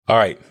All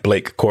right,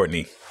 Blake,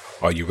 Courtney,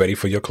 are you ready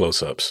for your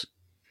close-ups?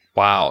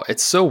 Wow,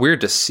 it's so weird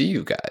to see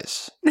you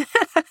guys.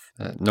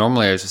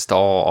 Normally it's just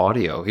all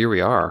audio. Here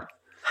we are.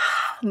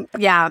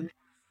 Yeah.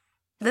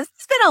 This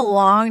has been a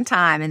long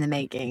time in the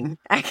making,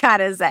 I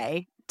gotta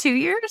say. 2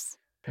 years?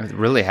 It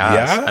really has.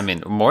 Yeah? I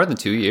mean, more than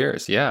 2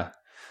 years. Yeah.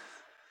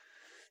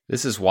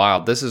 This is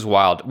wild. This is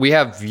wild. We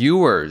have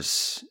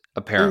viewers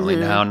apparently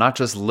now, not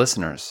just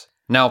listeners.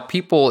 Now,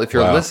 people, if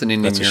you're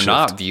listening and you're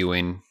not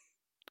viewing,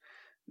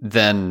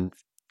 then,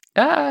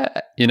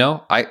 I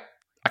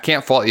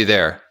can't fault you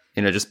there,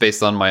 just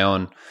based on my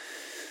own.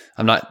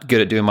 I'm not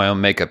good at doing my own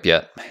makeup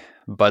yet.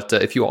 But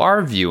if you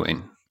are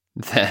viewing,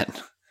 then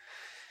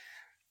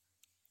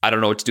I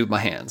don't know what to do with my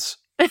hands.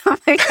 Oh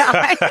my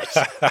gosh.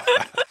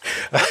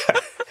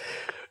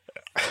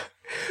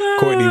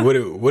 Courtney,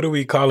 what are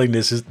we calling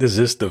this? Is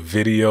this the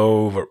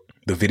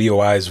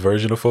videoized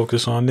version of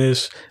Focus on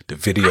This? The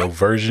video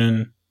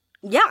version?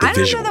 Yeah, I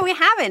don't know that we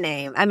have a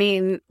name. I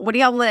mean, what do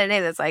y'all want to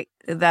name this? Like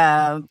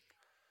the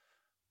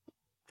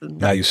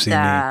Now you see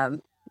me.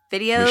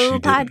 Video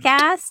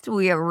podcast.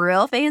 We are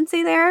real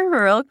fancy there,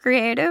 real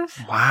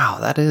creative. Wow,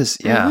 that is,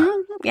 yeah.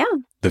 Yeah.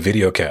 The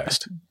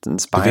videocast. It's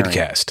inspiring. The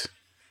vidcast.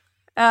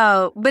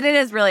 Oh, but it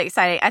is really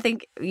exciting. I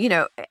think,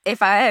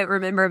 if I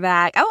remember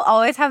back, I will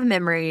always have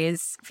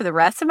memories for the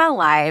rest of my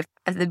life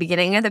at the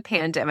beginning of the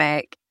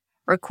pandemic,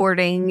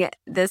 recording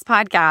this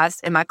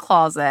podcast in my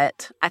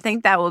closet. I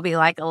think that will be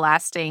like a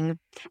lasting.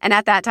 And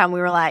at that time, we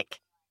were like,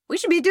 we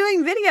should be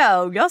doing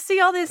video. Y'all see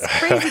all this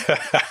crazy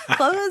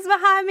clothes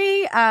behind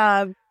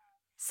me?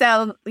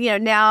 So,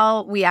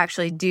 now we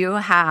actually do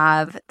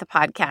have the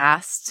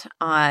podcast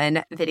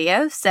on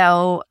video.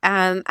 So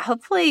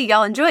hopefully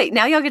y'all enjoy it.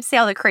 Now y'all get to see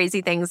all the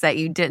crazy things that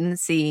you didn't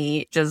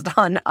see just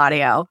on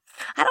audio.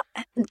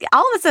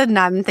 All of a sudden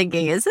I'm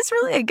thinking, is this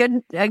really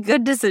a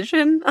good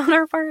decision on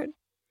our part?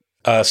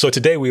 So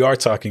today we are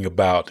talking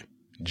about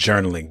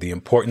journaling, the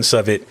importance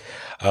of it,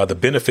 the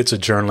benefits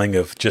of journaling,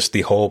 of just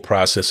the whole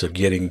process of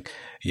getting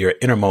your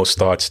innermost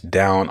thoughts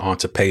down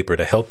onto paper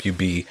to help you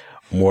be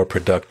more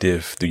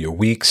productive through your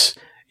weeks,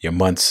 your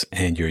months,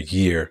 and your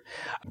year.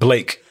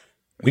 Blake,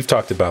 we've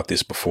talked about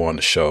this before on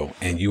the show,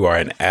 and you are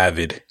an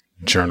avid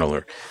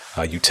journaler.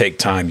 You take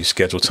time, you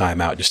schedule time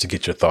out just to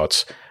get your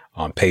thoughts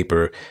on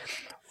paper.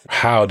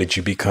 How did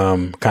you get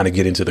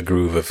into the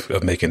groove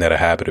of making that a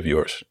habit of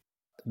yours?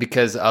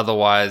 Because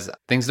otherwise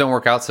things don't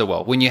work out so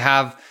well. When you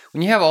have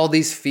all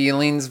these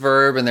feelings,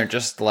 Verb, and they're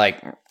just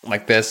like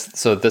this.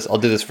 So I'll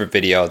do this for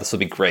video. This will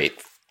be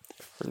great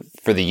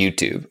for the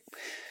YouTube.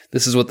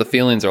 This is what the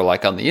feelings are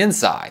like on the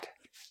inside.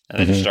 And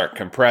then you start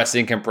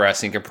compressing.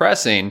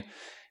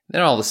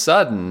 Then all of a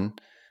sudden,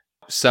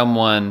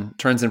 someone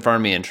turns in front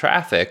of me in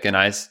traffic, and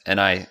I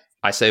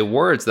say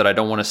words that I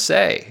don't want to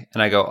say.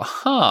 And I go,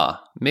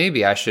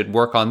 maybe I should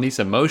work on these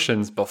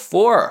emotions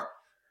before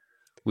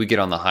we get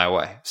on the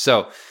highway.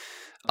 So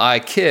I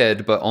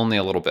kid, but only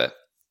a little bit.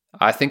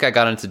 I think I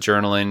got into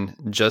journaling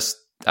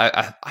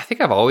I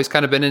think I've always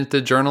kind of been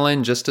into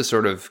journaling just to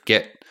sort of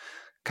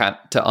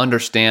to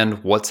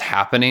understand what's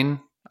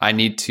happening. I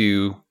need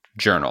to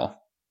journal,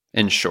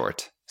 in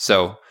short.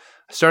 So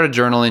I started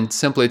journaling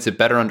simply to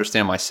better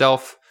understand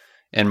myself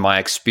and my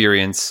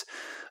experience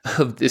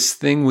of this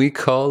thing we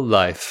call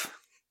life.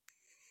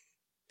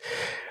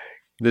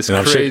 This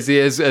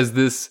crazy as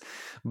this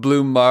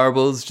blue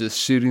marbles just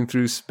shooting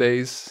through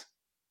space.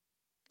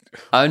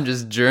 I'm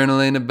just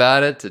journaling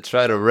about it to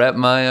try to wrap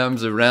my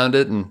arms around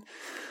it and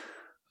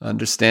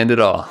understand it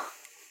all.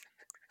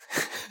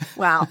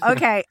 Wow.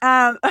 Okay.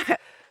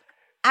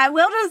 I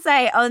will just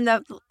say, on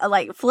the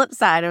flip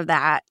side of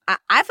that,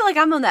 I feel like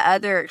I'm on the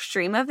other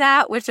extreme of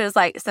that, which is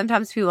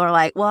sometimes people are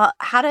like, well,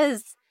 how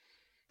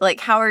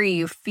are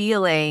you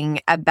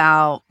feeling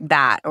about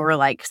that? Or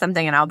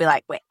something. And I'll be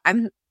like, wait,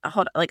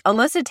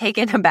 almost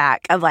taken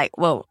aback of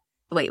whoa,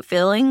 wait,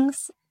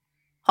 feelings?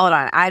 Hold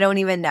on. I don't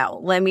even know.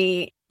 Let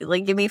me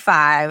give me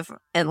 5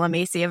 and let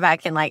me see if I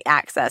can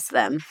access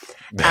them.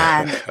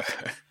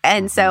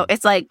 And so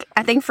it's I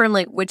think from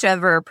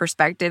whichever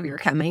perspective you're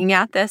coming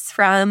at this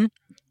from,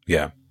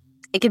 yeah,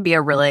 it could be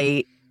a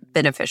really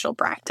beneficial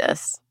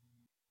practice.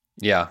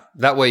 Yeah.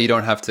 That way you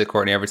don't have to,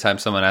 Courtney, every time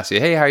someone asks you,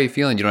 hey, how are you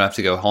feeling? You don't have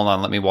to go, hold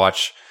on, let me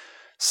watch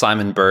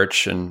Simon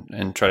Birch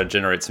and try to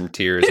generate some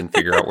tears and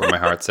figure out where my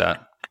heart's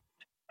at.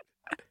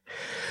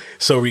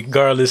 So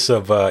regardless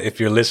of,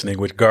 if you're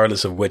listening,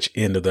 regardless of which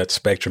end of that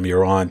spectrum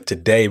you're on,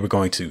 today we're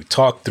going to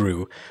talk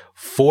through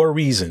 4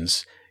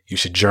 reasons you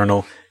should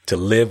journal to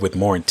live with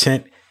more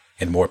intent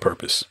and more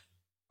purpose.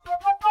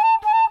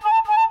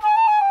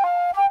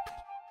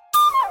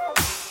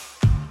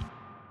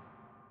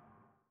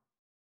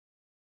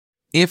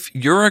 If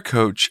you're a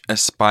coach,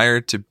 aspire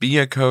to be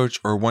a coach,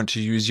 or want to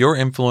use your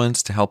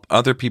influence to help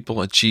other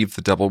people achieve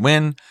the double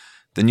win,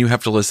 then you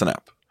have to listen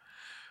up.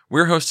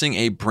 We're hosting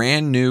a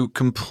brand new,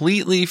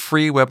 completely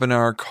free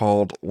webinar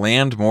called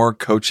Land More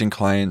Coaching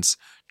Clients,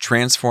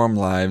 Transform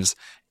Lives,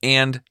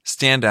 and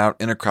Stand Out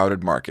in a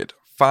Crowded Market.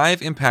 5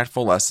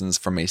 impactful lessons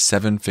from a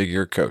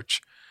 7-figure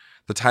coach.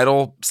 The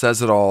title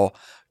says it all.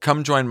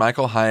 come join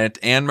Michael Hyatt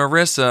and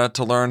Marissa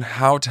to learn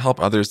how to help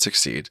others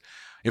succeed.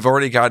 We've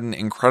already gotten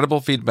incredible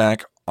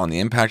feedback on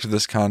the impact of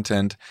this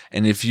content,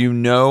 and if you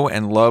know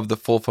and love the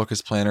Full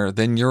Focus Planner,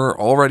 then you're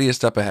already a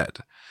step ahead.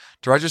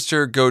 To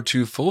register, go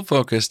to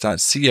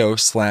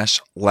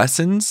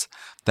fullfocus.co/lessons.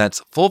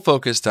 That's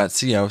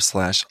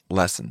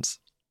fullfocus.co/lessons.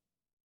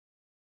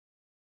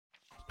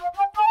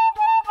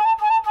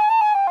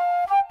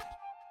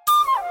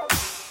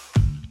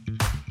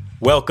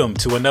 Welcome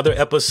to another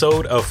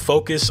episode of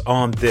Focus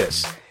on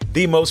This,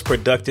 the most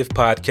productive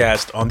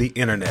podcast on the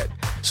internet,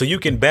 so you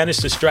can banish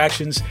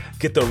distractions,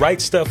 get the right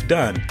stuff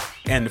done,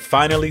 and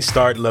finally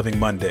start loving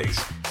Mondays.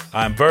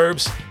 I'm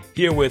Verbs,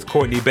 here with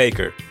Courtney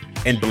Baker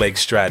and Blake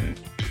Stratton.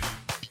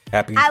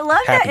 I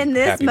love that in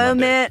this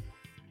moment,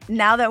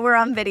 now that we're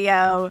on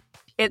video,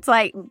 it's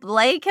like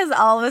Blake has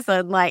all of a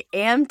sudden like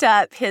amped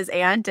up his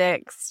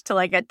antics to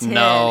like a 10.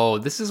 No,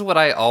 this is what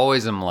I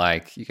always am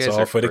like. You guys It's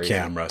all are for crazy. the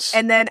cameras.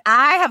 And then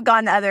I have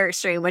gone the other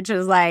extreme, which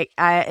is like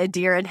a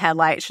deer in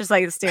headlights, just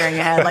like staring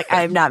ahead, like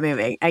I'm not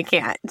moving. I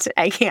can't.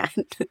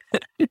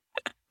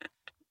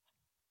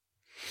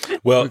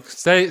 Well,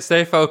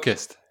 Stay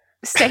focused.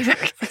 Stay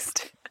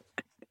focused.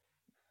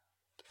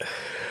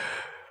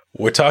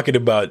 we're talking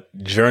about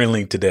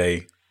journaling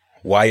today,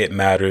 why it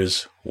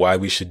matters, why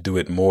we should do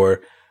it more,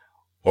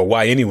 or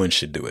why anyone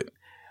should do it.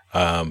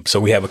 So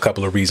we have a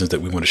couple of reasons that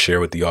we want to share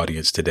with the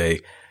audience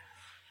today.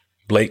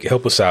 Blake,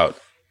 help us out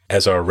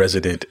as our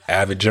resident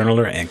avid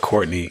journaler, and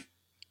Courtney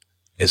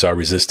is our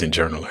resistant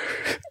journaler.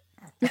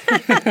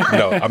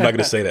 No, I'm not going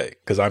to say that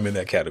because I'm in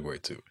that category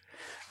too.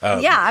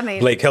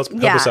 Blake, help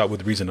us out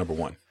with reason number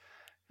one.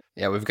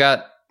 Yeah, we've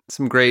got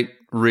some great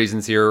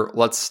reasons here.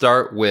 Let's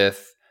start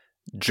with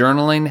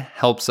journaling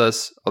helps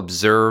us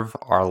observe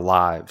our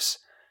lives.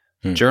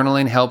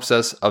 Journaling helps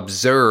us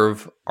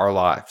observe our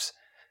lives.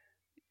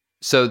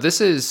 So this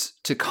is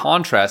to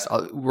contrast.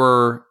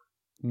 We're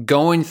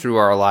going through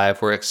our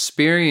life. We're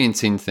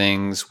experiencing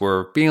things.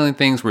 We're feeling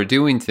things. We're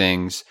doing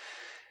things.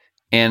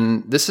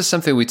 And this is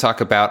something we talk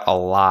about a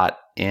lot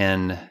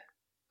in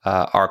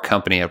our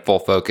company at Full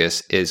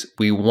Focus is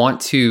we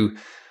want to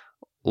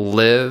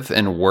live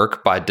and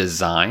work by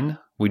design.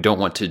 We don't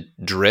want to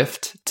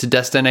drift to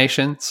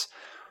destinations.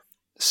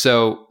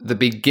 So the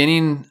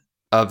beginning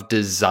of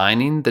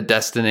designing the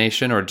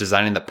destination or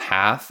designing the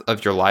path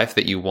of your life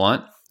that you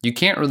want, you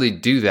can't really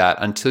do that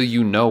until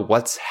you know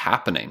what's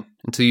happening,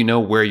 until you know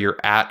where you're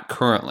at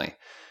currently.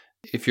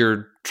 If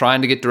you're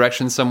trying to get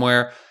directions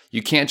somewhere,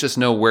 you can't just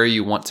know where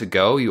you want to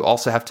go. You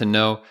also have to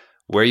know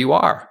where you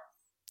are.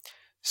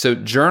 So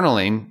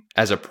journaling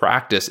as a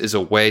practice is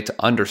a way to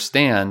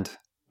understand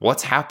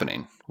what's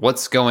happening,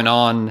 what's going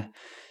on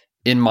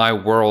in my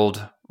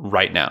world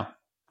right now.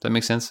 Does that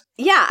make sense?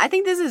 Yeah, I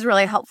think this is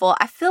really helpful.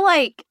 I feel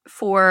like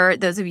for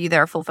those of you that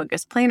are Full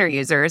Focus Planner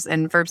users,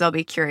 and Verbs, I'll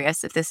be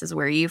curious if this is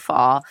where you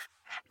fall.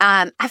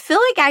 I feel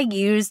like I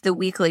use the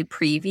weekly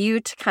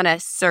preview to kind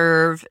of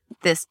serve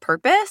this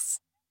purpose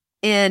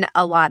in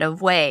a lot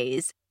of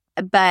ways.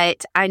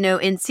 But I know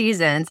in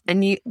seasons,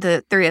 and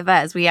the three of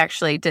us, we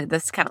actually did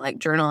this kind of like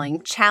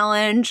journaling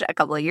challenge a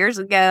couple of years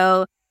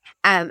ago.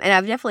 And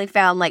I've definitely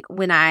found like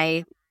when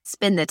I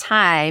spend the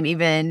time,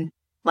 even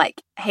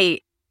like,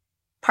 hey,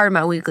 part of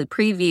my weekly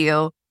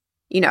preview,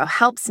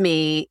 helps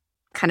me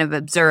kind of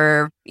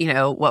observe,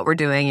 what we're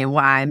doing and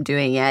why I'm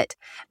doing it.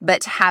 But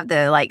to have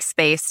the like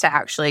space to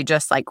actually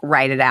just like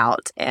write it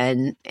out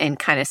and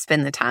kind of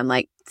spend the time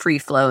like free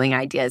flowing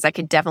ideas, I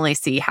could definitely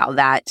see how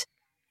that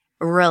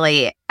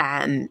really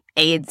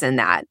aids in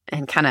that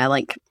and kind of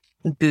like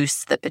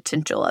boosts the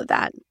potential of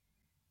that.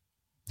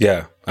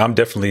 Yeah, I'm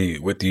definitely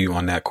with you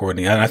on that,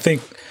 Courtney. And I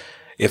think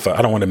I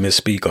don't want to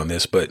misspeak on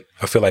this, but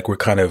I feel like we're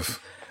kind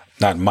of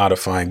not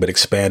modifying, but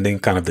expanding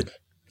kind of the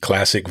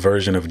classic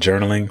version of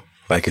journaling.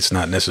 Like it's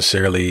not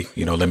necessarily,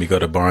 let me go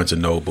to Barnes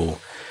and Noble,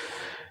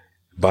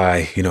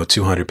 buy,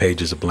 200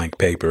 pages of blank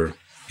paper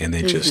and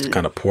then just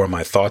kind of pour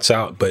my thoughts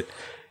out. But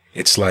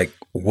it's like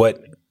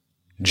what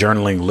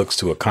journaling looks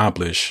to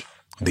accomplish.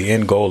 The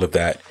end goal of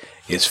that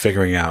is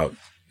figuring out,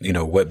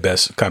 what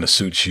best kind of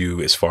suits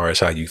you as far as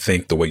how you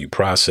think, the way you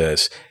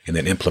process, and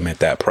then implement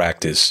that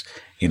practice.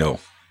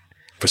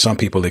 For some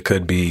people, it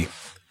could be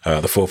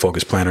the Full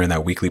Focus Planner in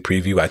that weekly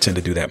preview. I tend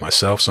to do that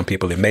myself. Some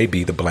people, it may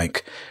be the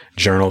blank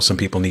journal. Some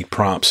people need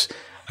prompts,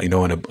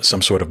 in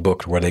some sort of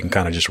book where they can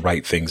kind of just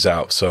write things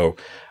out. So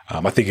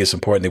I think it's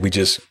important that we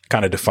just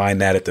kind of define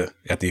that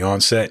at the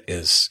onset.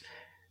 Is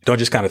don't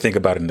just kind of think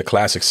about it in the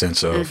classic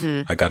sense of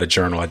I got a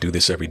journal, I do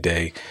this every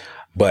day.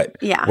 But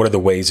what are the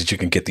ways that you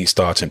can get these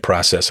thoughts and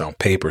process on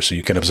paper so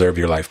you can observe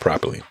your life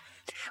properly?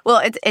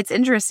 Well, it's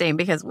interesting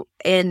because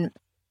in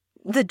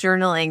the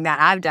journaling that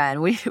I've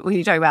done, when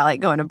you talk about like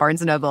going to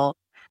Barnes & Noble,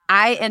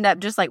 I end up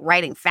just like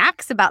writing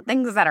facts about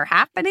things that are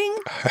happening,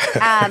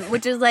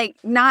 which is like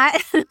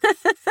not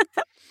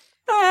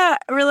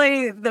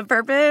really the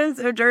purpose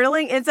of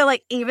journaling. And so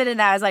like even in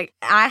that, I was like,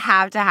 I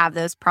have to have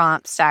those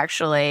prompts to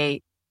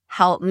actually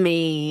help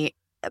me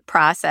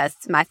process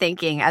my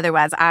thinking.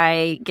 Otherwise,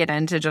 I get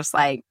into just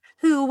like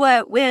who,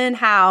 what, when,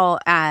 how,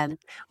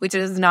 which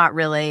is not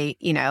really,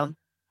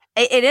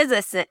 it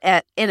is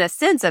in a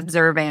sense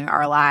observing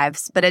our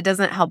lives, but it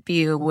doesn't help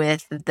you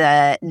with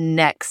the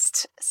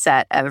next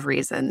set of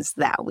reasons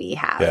that we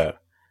have. Yeah,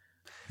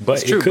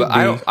 but it's true. But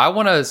I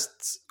want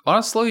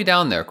to slow you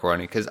down there,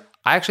 Courtney, because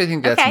I actually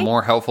think that's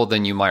more helpful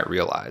than you might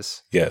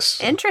realize. Yes,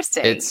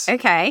 interesting. It's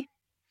okay.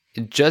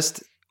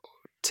 Just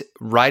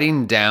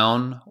writing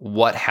down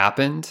what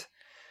happened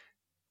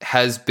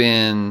has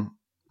been.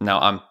 Now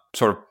I'm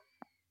sort of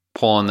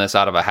pulling this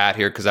out of a hat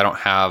here because I don't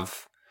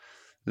have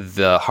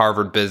the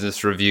Harvard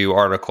Business Review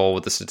article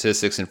with the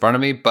statistics in front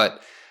of me,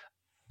 but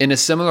in a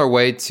similar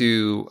way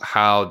to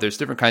how there's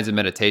different kinds of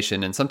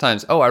meditation, and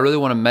sometimes, I really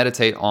want to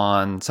meditate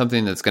on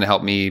something that's going to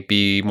help me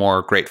be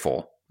more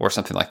grateful or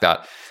something like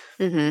that.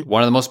 Mm-hmm.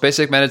 One of the most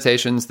basic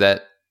meditations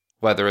that,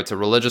 whether it's a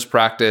religious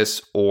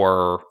practice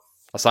or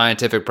a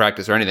scientific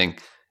practice or anything,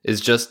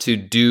 is just to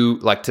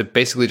to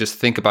basically just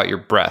think about your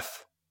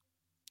breath,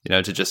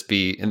 to just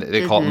be, and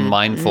they call it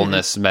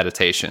mindfulness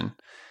meditation.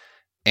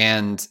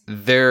 And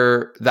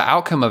the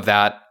outcome of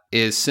that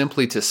is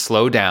simply to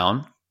slow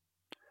down,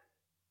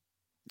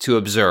 to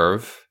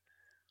observe,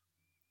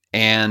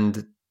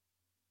 and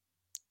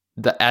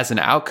as an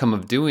outcome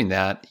of doing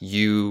that,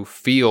 you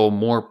feel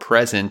more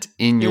present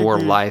in your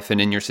life and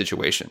in your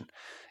situation.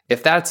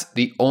 If that's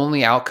the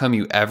only outcome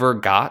you ever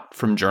got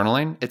from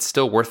journaling, it's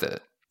still worth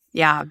it.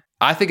 Yeah.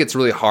 I think it's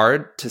really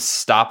hard to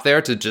stop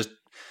there, to just,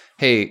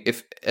 hey,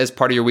 if as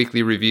part of your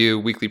weekly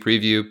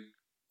preview,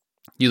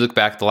 you look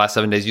back the last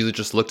 7 days, you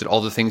just looked at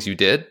all the things you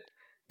did,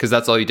 because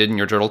that's all you did in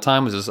your journal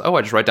time was just,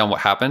 I just write down what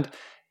happened.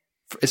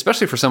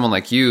 Especially for someone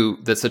like you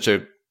that's such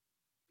a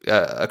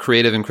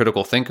creative and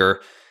critical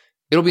thinker,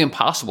 it'll be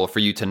impossible for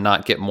you to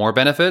not get more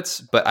benefits.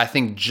 But I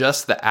think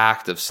just the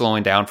act of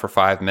slowing down for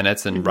 5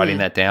 minutes and writing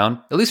that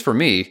down, at least for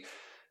me,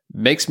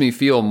 makes me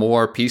feel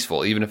more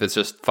peaceful, even if it's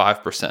just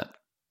 5%.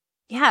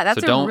 Yeah,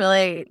 that's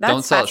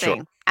don't sell it short.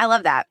 I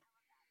love that.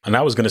 And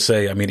I was going to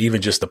say,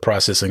 even just the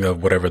processing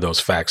of whatever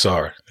those facts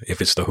are, if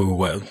it's the who,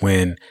 what,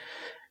 when,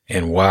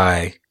 and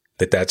why,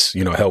 that's,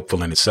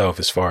 helpful in itself,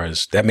 as far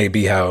as that may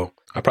be how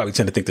I probably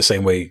tend to think the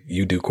same way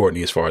you do,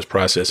 Courtney, as far as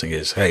processing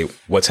is, hey,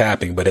 what's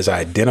happening? But as I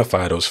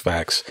identify those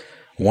facts,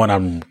 one,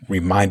 I'm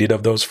reminded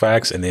of those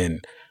facts, and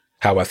then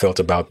how I felt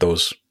about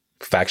those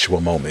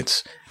factual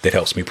moments that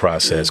helps me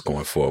process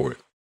going forward.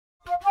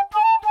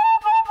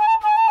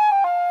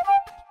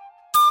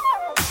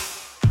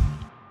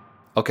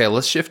 Okay,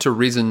 let's shift to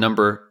reason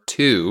number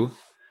 2.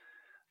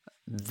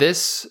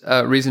 This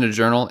reason to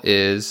journal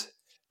is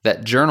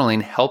that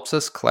journaling helps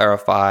us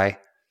clarify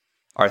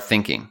our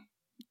thinking.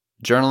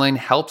 Journaling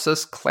helps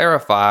us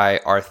clarify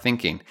our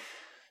thinking.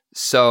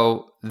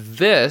 So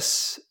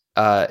this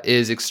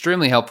is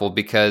extremely helpful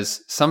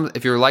because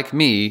if you're like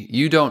me,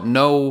 you don't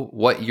know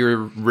what you're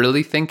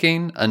really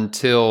thinking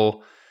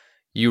until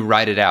you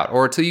write it out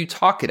or until you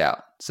talk it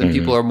out. Some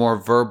people are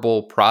more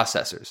verbal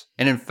processors.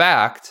 And in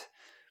fact,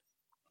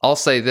 I'll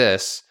say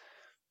this.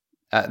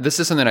 This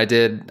is something I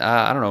did,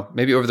 I don't know,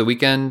 maybe over the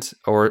weekend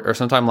or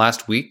sometime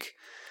last week.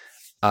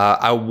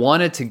 I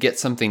wanted to get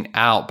something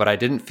out, but I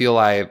didn't feel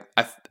I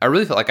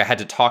really felt like I had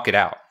to talk it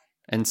out.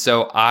 And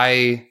so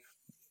I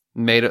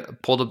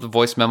pulled up the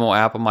voice memo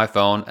app on my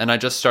phone and I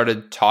just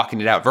started talking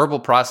it out, verbal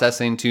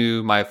processing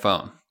to my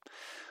phone.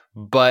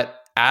 But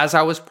as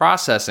I was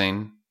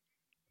processing,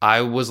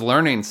 I was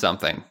learning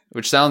something,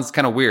 which sounds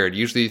kind of weird.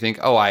 Usually you think,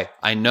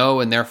 I know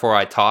and therefore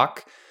I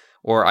talk,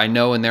 or I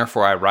know and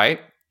therefore I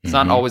write. It's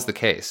not always the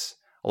case.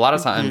 A lot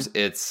of times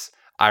it's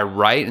I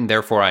write and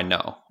therefore I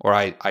know, or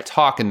I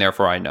talk and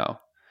therefore I know.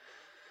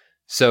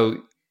 So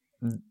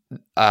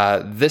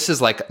this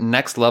is like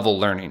next level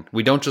learning.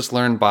 We don't just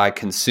learn by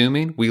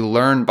consuming. We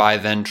learn by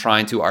then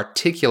trying to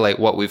articulate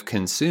what we've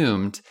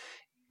consumed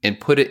and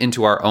put it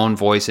into our own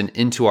voice and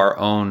into our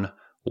own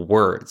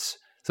words.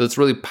 So it's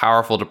really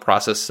powerful to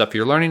process stuff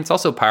you're learning. It's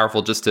also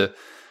powerful just to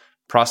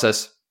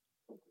process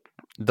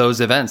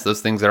those events,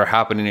 those things that are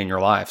happening in your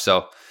life.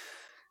 So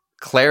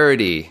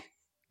clarity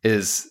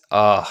is,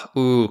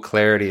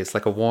 clarity. It's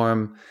like a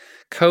warm,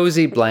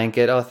 cozy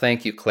blanket. Oh,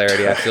 thank you,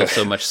 clarity. I feel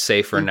so much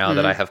safer now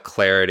that I have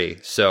clarity.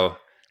 So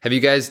do you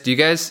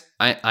guys,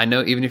 I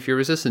know even if you're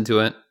resistant to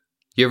it,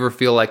 you ever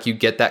feel like you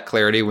get that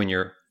clarity when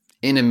you're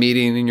in a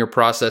meeting and you're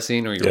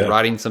processing or you're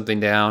writing something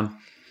down?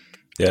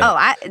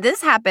 Yeah.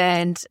 This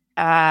happened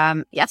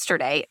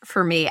yesterday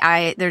for me.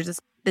 There's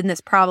just been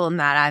this problem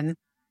that I'm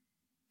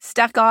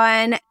stuck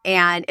on,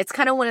 and it's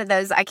kind of one of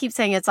those, I keep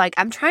saying, it's like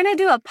I'm trying to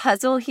do a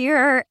puzzle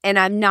here and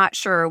I'm not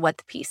sure what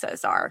the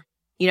pieces are.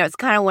 It's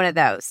kind of one of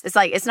those. It's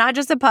like, it's not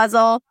just a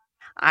puzzle.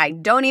 I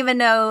don't even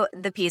know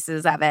the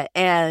pieces of it.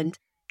 And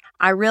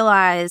I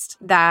realized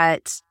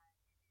that,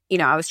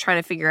 I was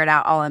trying to figure it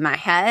out all in my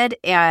head.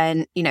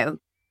 And,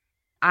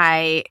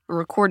 I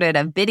recorded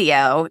a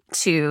video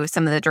to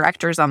some of the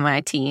directors on my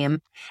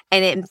team,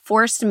 and it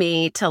forced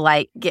me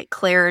to get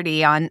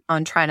clarity on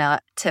trying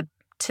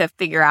to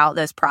figure out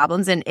those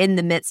problems. And in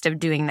the midst of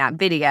doing that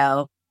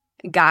video,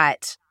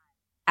 got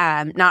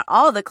not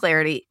all the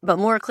clarity, but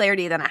more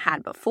clarity than I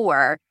had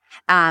before.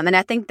 And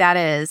I think that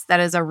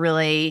is a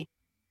really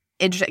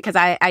interesting, because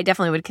I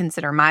definitely would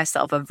consider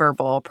myself a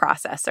verbal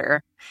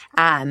processor.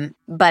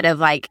 But of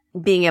like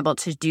being able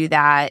to do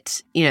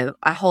that,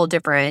 a whole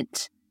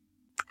different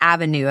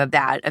avenue of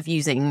that, of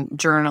using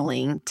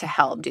journaling to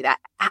help do that.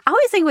 I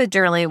always think with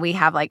journaling, we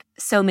have like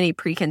so many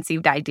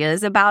preconceived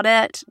ideas about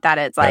it that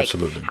it's like,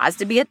 Absolutely. has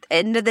to be at the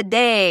end of the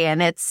day.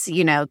 And it's,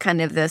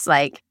 kind of this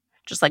like,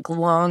 just like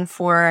long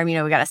form, we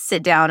got to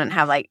sit down and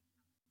have like,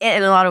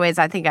 in a lot of ways,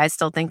 I think I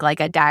still think like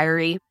a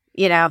diary,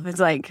 it's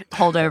like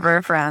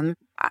holdover from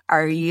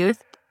our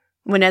youth,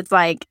 when it's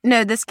like,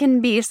 no, this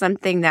can be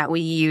something that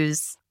we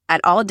use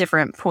at all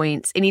different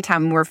points,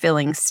 anytime we're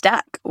feeling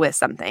stuck with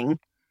something,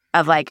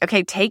 of like,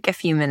 okay, take a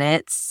few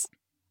minutes,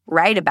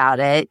 write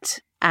about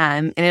it,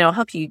 and it'll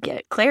help you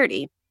get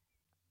clarity.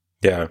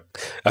 Yeah.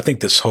 I think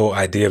this whole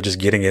idea of just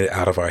getting it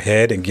out of our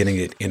head and getting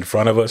it in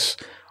front of us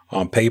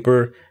on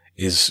paper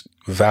is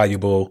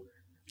valuable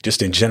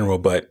just in general.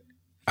 But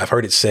I've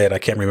heard it said, I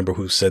can't remember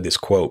who said this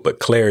quote, but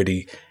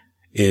clarity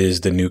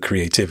is the new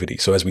creativity.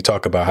 So as we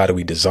talk about how do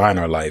we design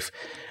our life,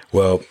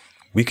 well,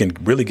 we can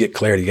really get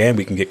clarity and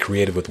we can get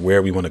creative with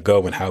where we want to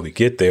go and how we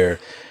get there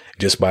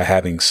just by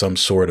having some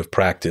sort of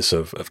practice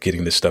of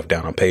getting this stuff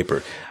down on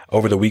paper.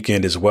 Over the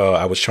weekend as well,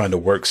 I was trying to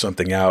work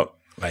something out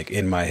like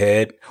in my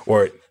head,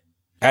 or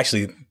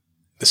actually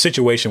the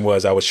situation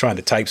was I was trying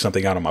to type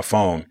something out on my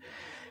phone,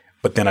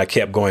 but then I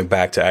kept going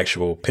back to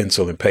actual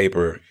pencil and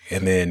paper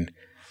and then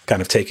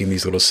kind of taking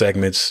these little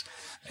segments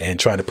and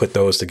trying to put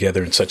those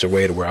together in such a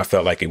way to where I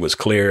felt like it was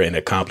clear and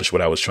accomplished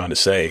what I was trying to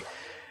say.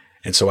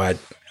 And so I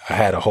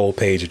had a whole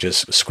page of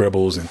just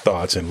scribbles and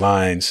thoughts and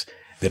lines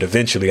that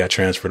eventually I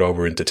transferred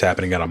over into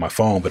tapping it out on my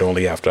phone, but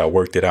only after I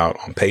worked it out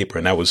on paper.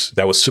 And that was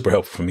super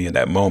helpful for me in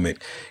that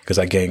moment because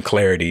I gained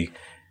clarity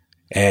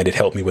and it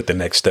helped me with the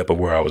next step of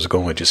where I was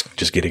going,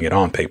 just getting it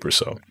on paper.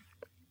 So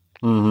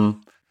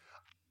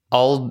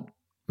I'll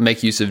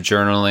make use of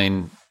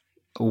journaling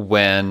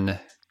when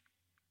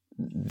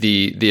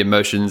the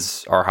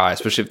emotions are high,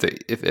 especially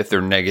if they're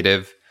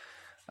negative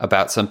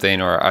about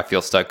something or I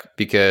feel stuck,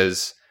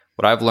 because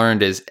what I've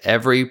learned is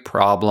every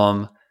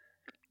problem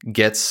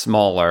gets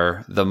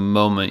smaller the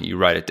moment you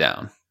write it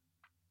down.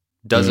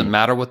 Doesn't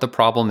matter what the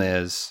problem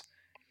is.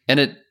 And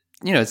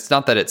it's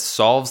not that it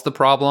solves the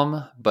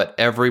problem, but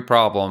every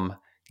problem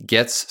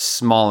gets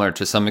smaller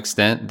to some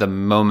extent the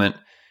moment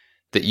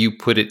that you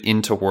put it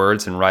into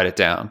words and write it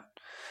down.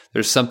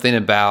 There's something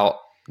about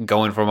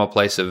going from a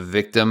place of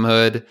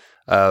victimhood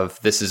of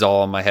this is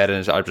all in my head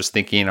and I'm just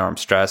thinking or I'm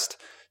stressed,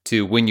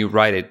 to when you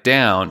write it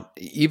down,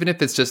 even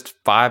if it's just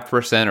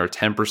 5% or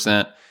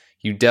 10%,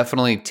 you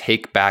definitely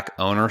take back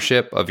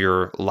ownership of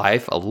your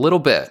life a little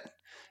bit.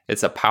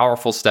 It's a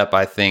powerful step,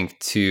 I think,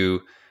 to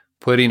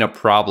putting a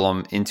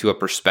problem into a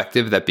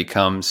perspective that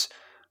becomes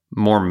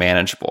more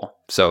manageable.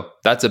 So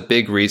that's a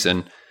big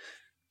reason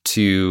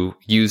to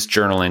use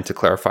journaling to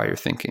clarify your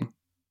thinking.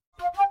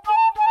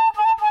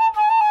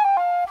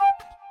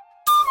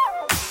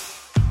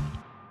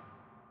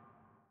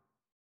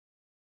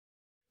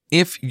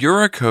 If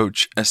you're a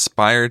coach,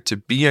 aspire to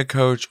be a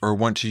coach, or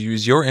want to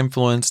use your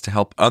influence to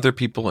help other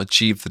people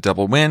achieve the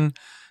double win,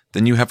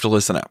 then you have to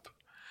listen up.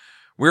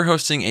 We're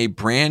hosting a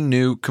brand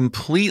new,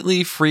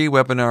 completely free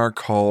webinar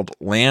called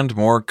Land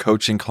More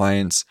Coaching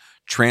Clients,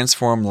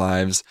 Transform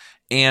Lives,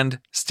 and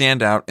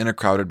Stand Out in a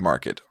Crowded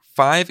Market.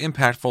 5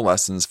 impactful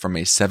lessons from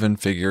a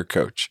 7-figure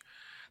coach.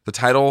 The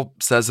title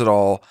says it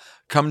all.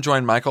 Come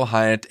join Michael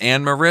Hyatt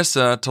and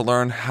Marissa to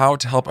learn how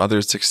to help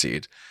others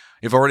succeed.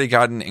 You've already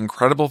gotten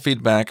incredible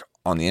feedback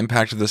on the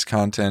impact of this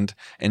content,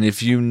 and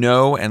if you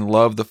know and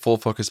love the Full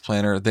Focus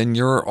Planner, then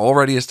you're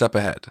already a step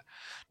ahead.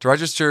 To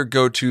register,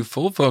 go to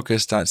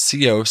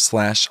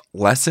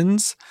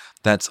fullfocus.co/lessons.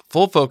 That's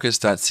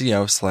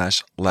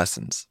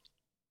fullfocus.co/lessons.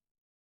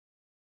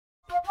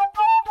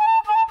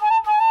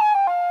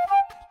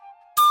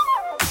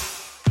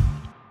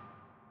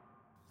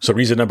 So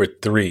reason number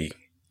 3,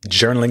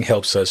 journaling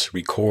helps us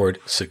record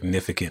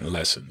significant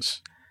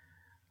lessons.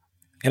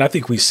 And I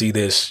think we see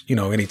this,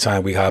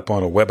 anytime we hop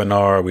on a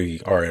webinar, we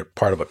are a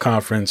part of a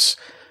conference,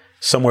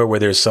 somewhere where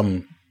there's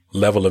some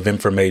level of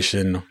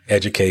information,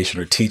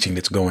 education, or teaching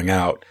that's going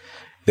out,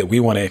 that we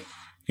want to,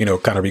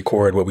 kind of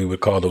record what we would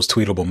call those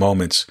tweetable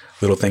moments,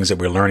 little things that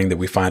we're learning that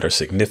we find are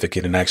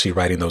significant, and actually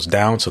writing those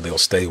down so they'll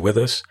stay with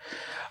us.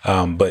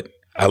 But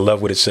I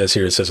love what it says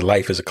here. It says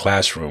life is a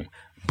classroom,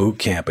 boot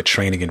camp, a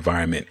training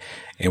environment,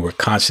 and we're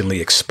constantly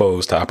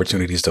exposed to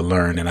opportunities to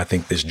learn. And I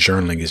think this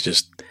journaling is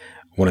just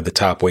one of the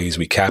top ways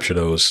we capture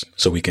those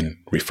so we can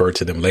refer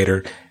to them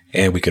later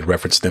and we can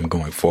reference them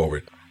going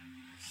forward.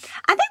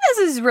 I think this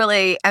is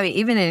really,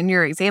 even in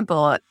your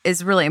example,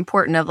 is really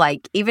important of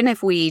like, even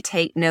if we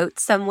take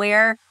notes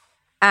somewhere,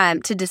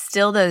 to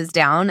distill those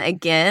down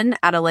again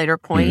at a later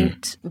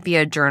point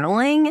via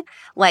journaling,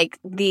 like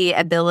the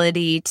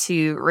ability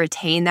to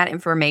retain that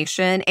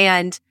information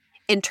and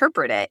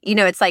interpret it.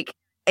 It's like,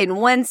 in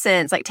one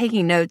sense, like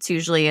taking notes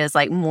usually is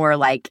like more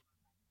like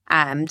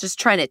just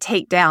trying to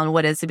take down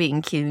what is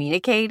being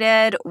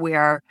communicated,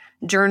 where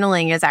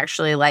journaling is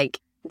actually like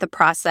the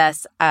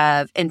process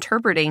of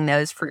interpreting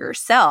those for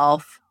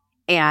yourself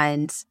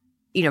and,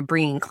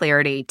 bringing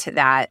clarity to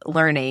that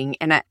learning.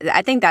 And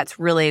I think that's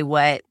really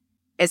what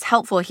is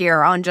helpful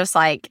here on just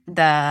like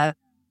the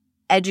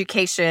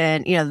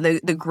education,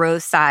 the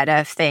growth side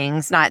of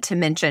things, not to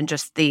mention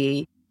just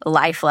the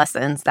life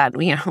lessons that,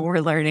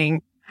 we're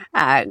learning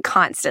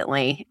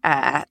constantly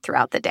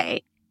throughout the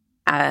day.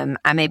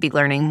 I may be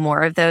learning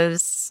more of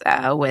those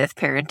with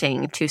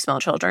parenting 2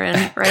 small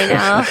children right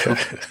now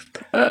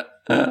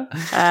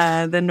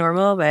than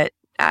normal, but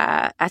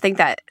I think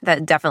that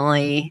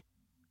definitely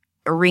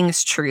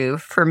rings true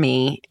for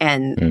me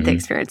and the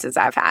experiences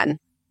I've had.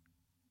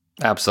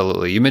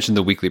 Absolutely. You mentioned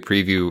the weekly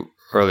preview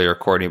earlier,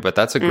 Courtney, but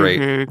that's a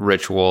great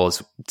ritual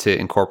is to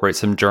incorporate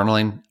some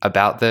journaling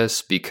about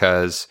this,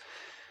 because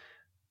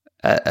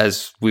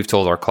as we've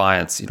told our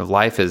clients,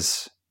 life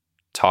is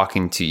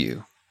talking to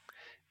you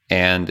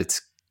and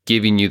it's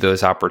giving you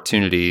those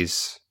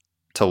opportunities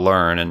to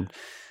learn. And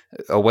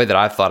a way that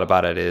I've thought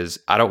about it is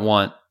I don't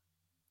want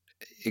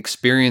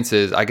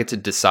experiences. I get to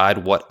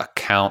decide what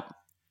account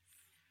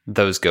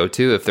those go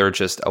to, if they're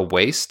just a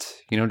waste,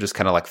 just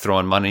kind of like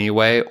throwing money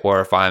away, or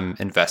if I'm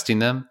investing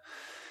them.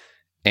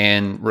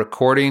 And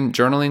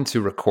journaling to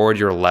record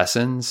your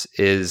lessons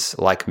is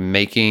like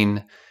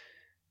making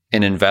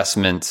an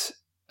investment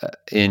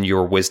in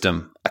your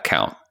wisdom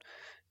account.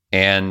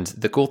 And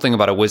the cool thing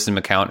about a wisdom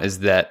account is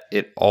that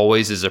it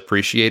always is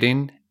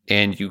appreciating,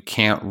 and you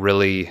can't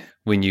really,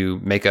 when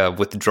you make a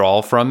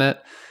withdrawal from it,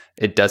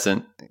 it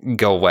doesn't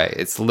go away.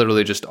 It's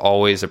literally just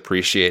always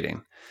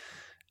appreciating.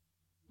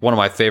 One of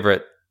my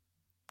favorite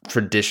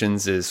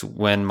traditions is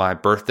when my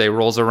birthday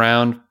rolls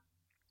around,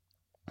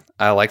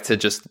 I like to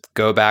just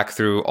go back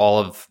through all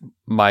of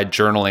my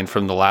journaling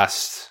from the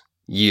last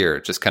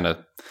year, just kind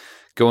of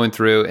going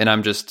through, and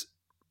I'm just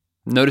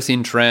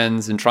noticing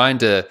trends and trying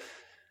to,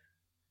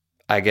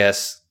 I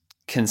guess,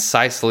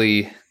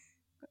 concisely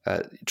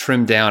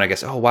trim down, I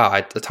guess, oh, wow,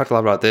 I talked a lot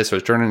about this. I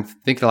was journaling,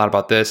 thinking a lot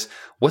about this.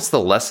 What's the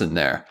lesson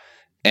there?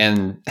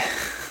 And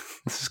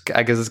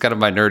I guess it's kind of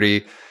my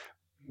nerdy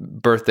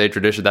birthday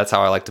tradition. That's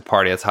how I like to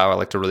party. That's how I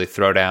like to really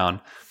throw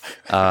down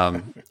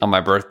on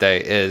my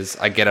birthday is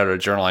I get out a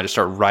journal. I just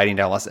start writing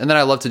down lessons. And then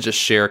I love to just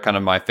share kind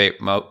of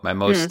my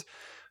most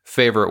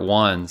favorite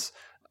ones,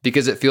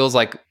 because it feels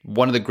like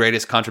one of the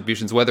greatest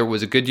contributions, whether it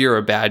was a good year or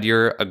a bad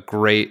year,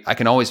 I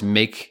can always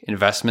make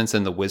investments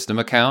in the wisdom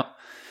account.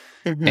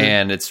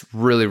 And it's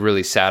really,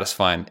 really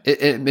satisfying.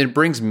 It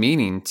brings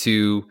meaning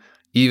to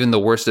even the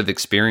worst of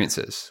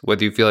experiences,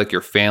 whether you feel like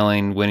you're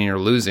failing, winning, or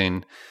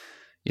losing.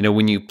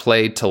 When you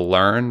play to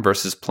learn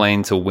versus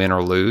playing to win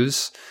or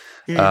lose,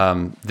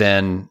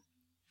 then,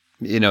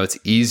 it's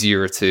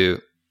easier to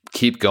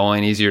keep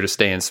going, easier to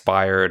stay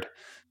inspired.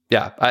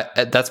 Yeah,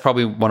 that's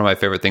probably one of my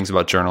favorite things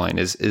about journaling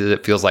is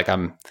it feels like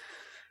I'm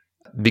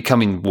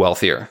becoming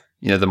wealthier,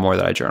 the more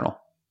that I journal.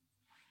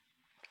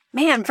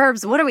 Man,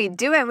 Verbs, what are we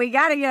doing? We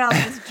got to get on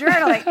this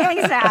journaling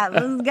ASAP.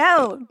 Let's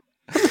go.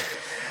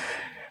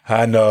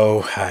 I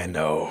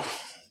know.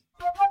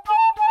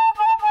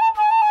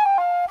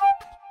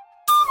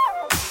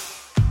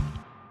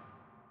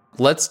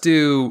 Let's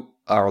do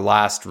our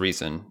last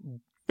reason.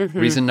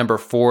 Reason number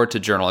 4 to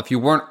journal. If you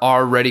weren't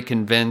already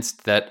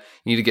convinced that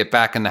you need to get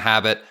back in the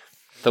habit,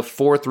 the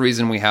 4th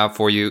reason we have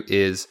for you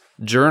is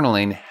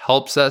journaling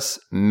helps us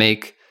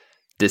make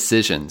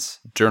decisions.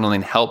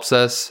 Journaling helps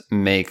us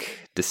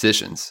make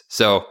decisions.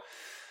 So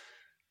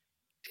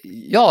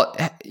y'all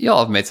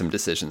have made some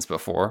decisions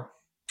before.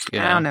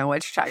 I don't know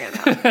what you're talking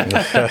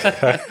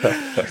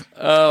about.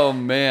 Oh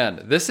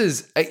man, this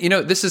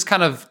is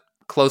kind of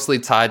closely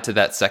tied to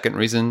that second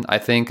reason, I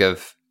think,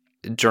 of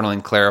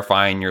journaling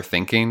clarifying your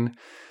thinking.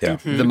 Yeah.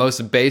 The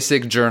most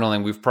basic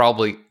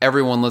journaling,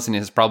 everyone listening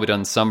has probably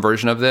done some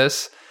version of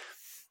this,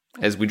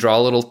 is we draw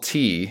a little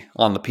T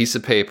on the piece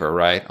of paper,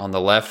 right? On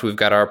the left, we've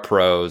got our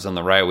pros. On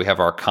the right, we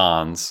have our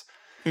cons.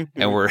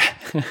 And we're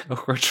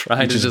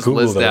trying to just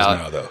Google list those out.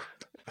 now, though.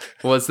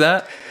 What's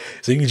that?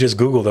 So you can just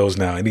Google those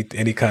now.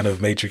 Any kind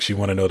of matrix you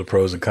want to know the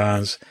pros and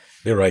cons,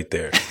 they're right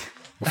there.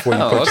 Before you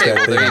purchase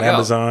that thing on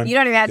Amazon, you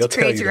don't even have to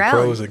create your own.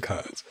 Pros and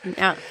cons.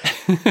 Yeah.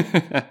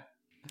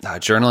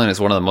 Journaling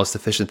is one of the most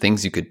efficient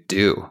things you could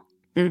do.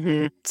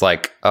 It's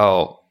like,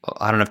 oh,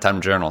 I don't have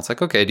time to journal. It's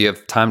like, okay, do you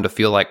have time to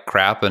feel like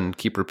crap and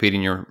keep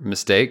repeating your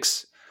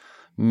mistakes,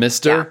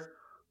 mister?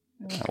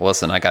 Yeah.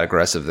 Listen, I got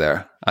aggressive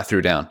there. I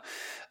threw down.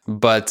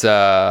 But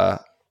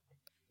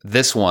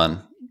this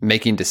one,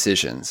 making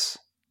decisions,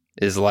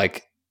 is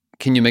like,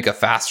 can you make a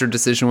faster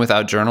decision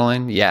without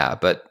journaling? Yeah,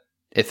 but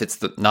if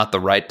it's not the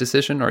right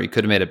decision, or you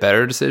could have made a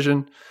better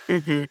decision.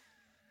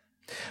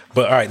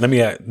 But all right, let me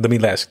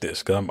ask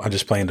this, because I'm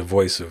just playing the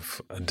voice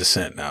of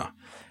dissent now.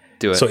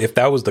 Do it. So if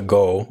that was the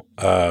goal,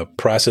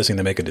 processing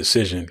to make a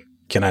decision,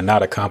 can I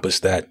not accomplish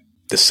that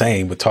the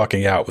same with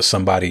talking out with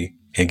somebody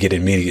and get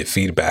immediate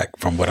feedback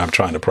from what I'm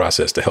trying to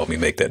process to help me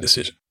make that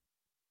decision?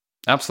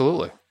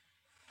 Absolutely.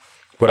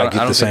 Would I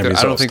get the same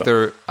results?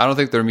 I don't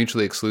think they're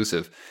mutually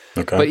exclusive.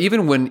 Okay. But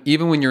even when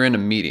you're in a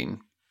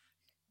meeting,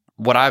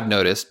 what I've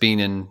noticed being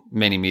in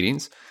many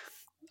meetings,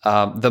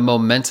 the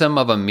momentum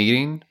of a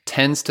meeting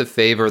tends to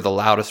favor the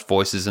loudest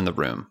voices in the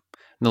room.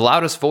 And the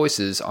loudest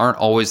voices aren't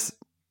always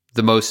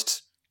the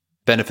most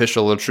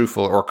beneficial or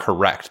truthful or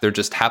correct. They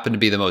just happen to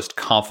be the most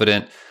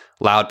confident,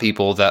 loud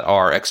people that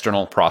are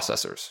external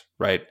processors,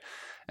 right?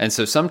 And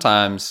so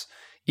sometimes,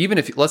 even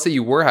if, let's say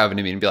you were having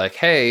a meeting, be like,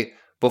 hey,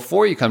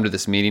 before you come to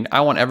this meeting, I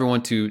want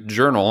everyone to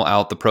journal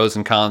out the pros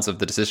and cons of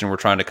the decision we're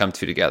trying to come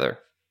to together,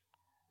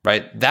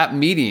 right? That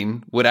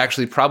meeting would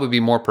actually probably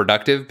be more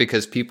productive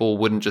because people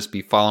wouldn't just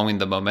be following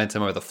the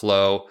momentum or the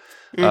flow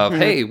of,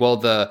 hey, well,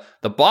 the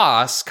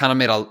boss kind of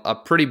made a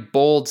pretty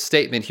bold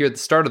statement here at the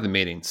start of the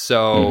meeting.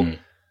 So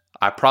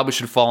I probably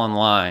should fall in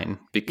line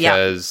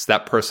because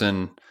that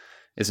person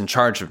is in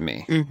charge of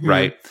me,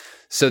 right?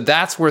 So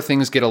that's where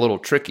things get a little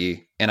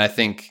tricky. And I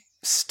think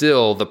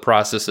still the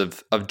process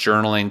of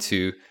journaling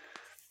to,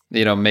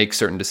 make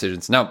certain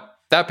decisions. Now,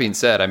 that being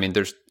said, I mean,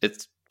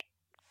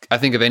 I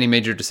think of any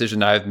major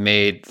decision I've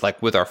made,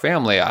 like with our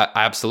family, I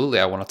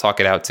want to talk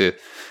it out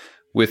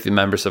with the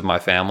members of my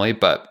family,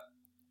 but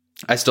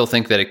I still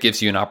think that it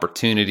gives you an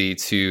opportunity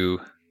to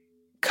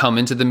come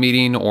into the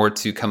meeting or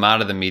to come out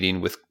of the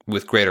meeting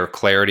with greater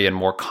clarity and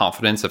more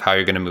confidence of how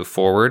you're going to move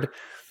forward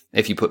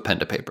if you put pen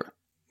to paper.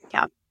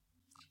 Yeah.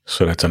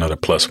 So that's another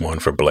 +1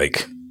 for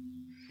Blake.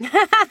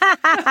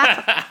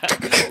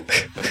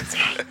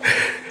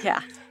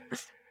 Yeah.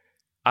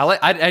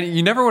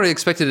 You never would have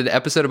expected an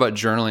episode about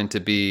journaling to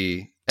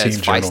be as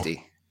Team journal.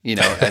 feisty,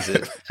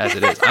 as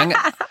it is.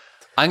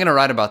 I'm going to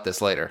write about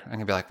this later. I'm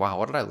going to be like, wow,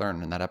 what did I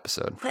learn in that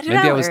episode? Maybe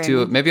I was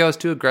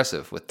too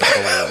aggressive with the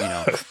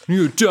whole,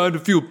 you're trying to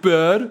feel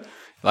bad.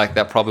 Like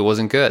that probably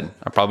wasn't good.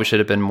 I probably should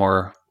have been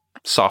more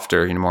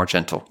softer, more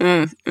gentle.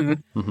 Let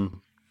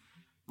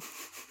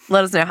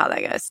us know how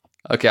that goes.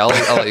 Okay, I'll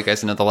let you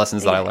guys know the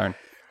lessons that I learned.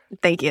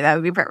 Thank you. That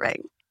would be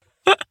perfect.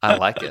 I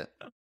like it.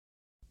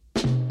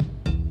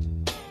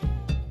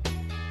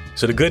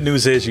 So the good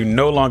news is you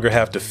no longer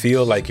have to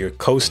feel like you're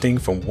coasting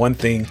from one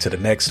thing to the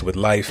next with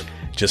life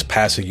just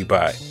passing you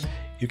by.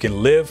 You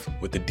can live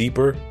with a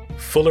deeper,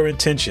 fuller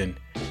intention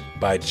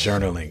by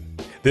journaling.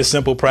 This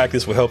simple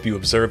practice will help you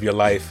observe your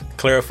life,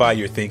 clarify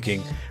your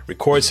thinking,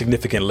 record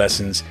significant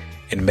lessons,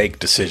 and make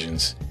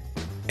decisions.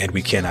 And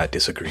we cannot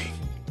disagree.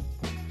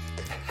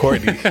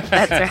 Courtney.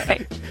 That's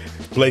right.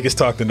 Blake has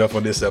talked enough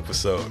on this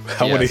episode.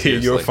 I want to hear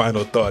your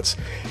final thoughts.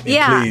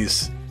 And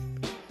please,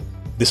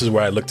 this is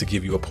where I look to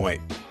give you a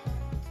point.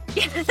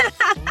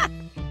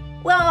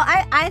 Well,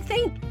 I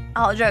think,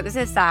 all jokes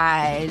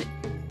aside,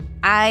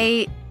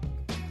 I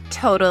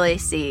totally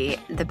see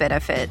the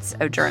benefits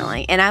of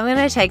journaling. And I'm going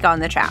to take on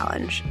the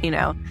challenge.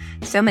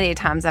 So many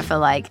times I feel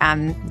like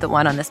I'm the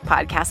one on this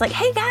podcast, like,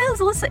 hey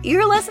guys, listen,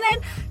 you're listening,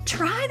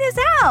 try this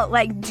out.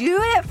 Like, do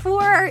it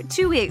for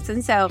 2 weeks.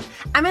 And so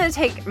I'm going to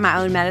take my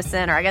own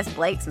medicine, or I guess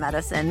Blake's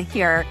medicine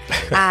here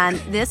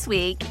this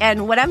week.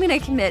 And what I'm going to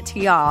commit to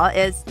y'all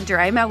is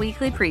during my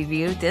weekly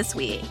preview this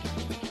week,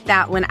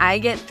 that when I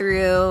get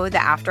through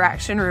the after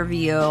action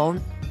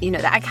review,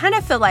 that I kind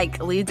of feel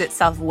like leads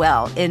itself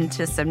well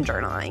into some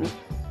journaling,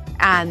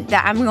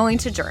 that I'm going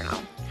to journal.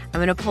 I'm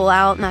going to pull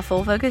out my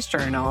full focus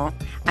journal.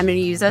 I'm going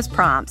to use those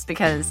prompts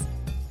because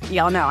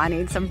y'all know I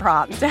need some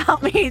prompts to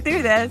help me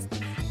through this.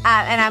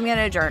 And I'm going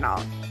to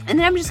journal. And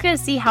then I'm just going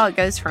to see how it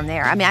goes from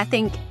there. I mean, I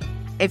think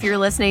if you're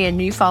listening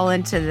and you fall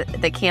into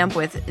the camp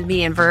with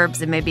me and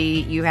verbs, and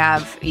maybe you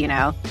have,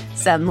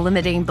 some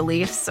limiting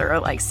beliefs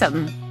or like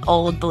some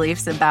old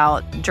beliefs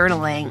about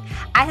journaling,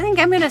 I think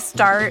I'm going to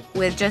start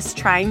with just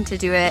trying to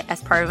do it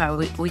as part of my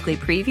weekly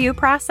preview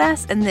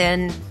process, and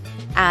then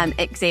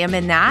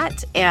examine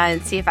that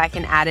and see if I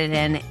can add it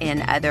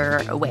in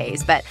other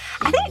ways. But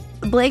I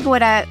think, Blake,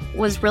 what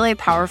was really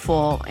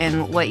powerful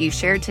in what you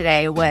shared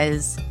today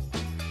was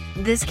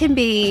this can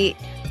be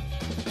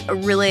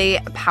really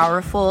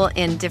powerful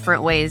in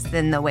different ways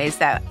than the ways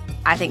that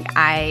I think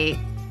I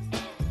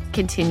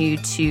continue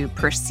to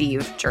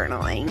perceive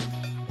journaling.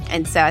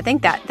 And so I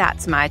think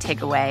that's my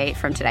takeaway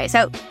from today.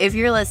 So if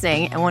you're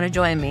listening and want to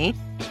join me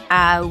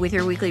with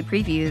your weekly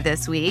preview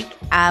this week,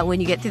 when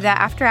you get through that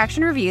after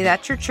action review,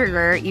 that's your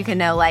trigger. You can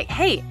know, like,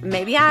 hey,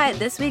 maybe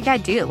this week I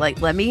do.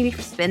 Like, let me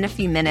spend a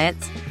few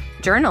minutes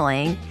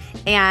journaling.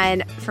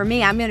 And for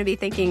me, I'm going to be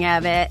thinking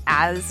of it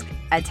as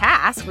a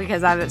task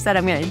because I've said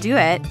I'm going to do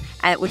it,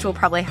 which will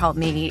probably help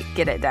me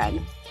get it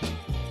done.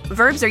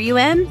 Verbs, are you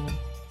in?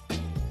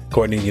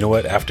 Courtney, you know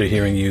what? After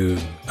hearing you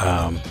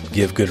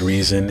give good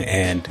reason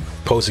and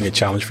posing a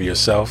challenge for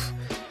yourself,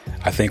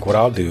 I think what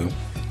I'll do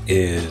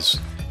is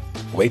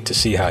wait to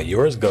see how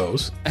yours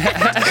goes,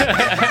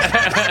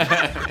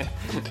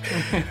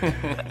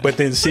 but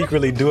then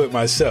secretly do it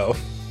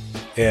myself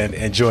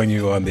and join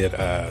you on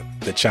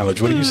the challenge.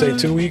 What did you say,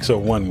 2 weeks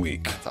or 1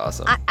 week? That's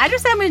awesome. I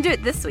just said I'm going to do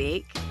it this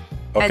week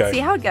and see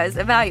how it goes,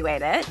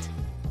 evaluate it.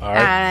 All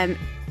right.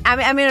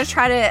 I'm going to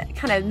try to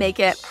kind of make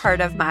it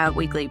part of my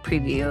weekly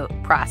preview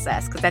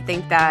process because I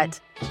think that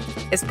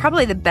is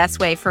probably the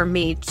best way for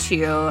me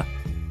to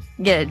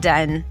get it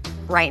done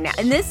right now.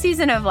 In this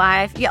season of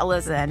life, yeah,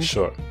 listen.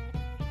 Sure.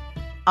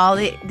 All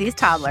these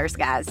toddlers,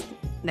 guys,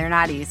 they're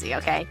not easy,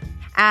 okay?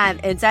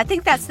 And so I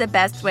think that's the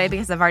best way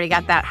because I've already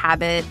got that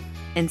habit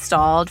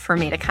installed for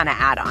me to kind of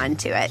add on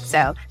to it.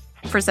 So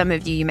for some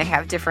of you, you may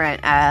have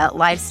different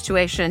life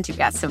situations. You've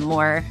got some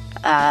more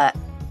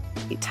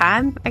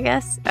time, I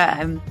guess,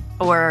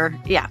 or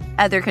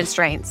other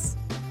constraints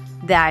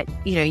that,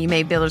 you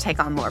may be able to take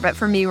on more. But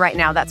for me right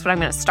now, that's what I'm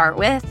going to start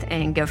with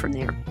and go from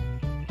there.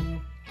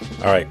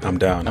 All right, I'm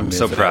down. I'm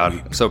so proud.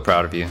 I'm so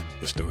proud of you.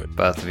 Let's do it.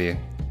 Both of you.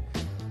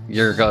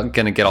 You're going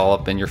to get all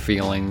up in your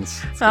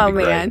feelings. Oh,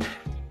 man.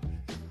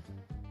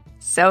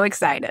 So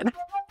excited.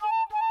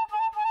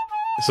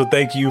 So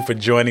thank you for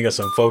joining us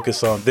on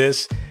Focus on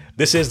This.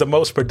 This is the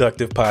most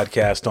productive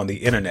podcast on the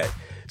internet.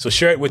 So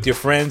share it with your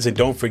friends and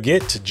don't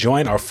forget to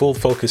join our Full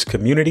Focus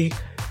community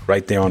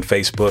right there on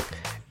Facebook.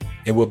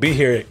 And we'll be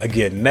here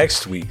again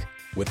next week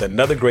with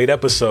another great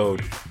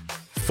episode,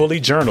 fully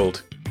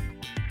journaled.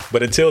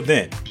 But until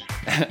then,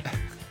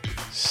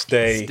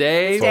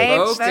 stay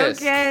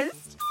focused.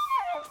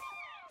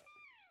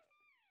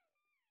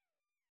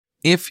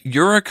 If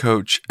you're a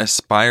coach,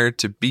 aspire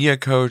to be a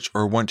coach,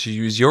 or want to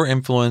use your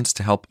influence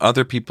to help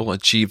other people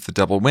achieve the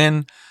double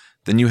win,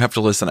 then you have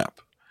to listen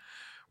up.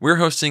 We're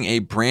hosting a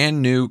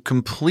brand new,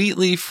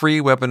 completely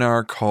free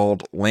webinar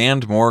called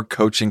Land More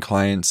Coaching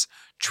Clients,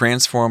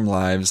 Transform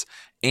Lives,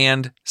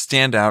 and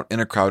Stand Out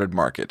in a Crowded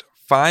Market.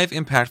 5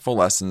 impactful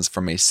lessons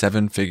from a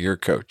 7-figure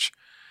coach.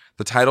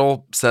 The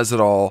title says it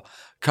all.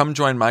 Come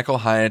join Michael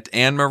Hyatt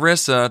and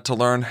Marissa to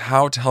learn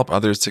how to help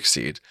others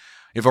succeed.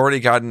 We've already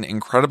gotten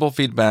incredible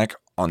feedback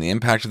on the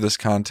impact of this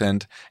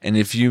content, and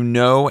if you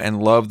know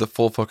and love the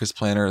Full Focus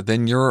Planner,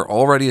 then you're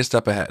already a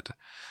step ahead.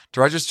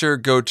 To register,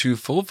 go to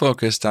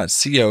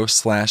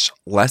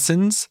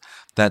fullfocus.co/lessons.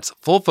 That's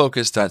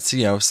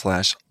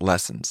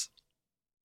fullfocus.co/lessons.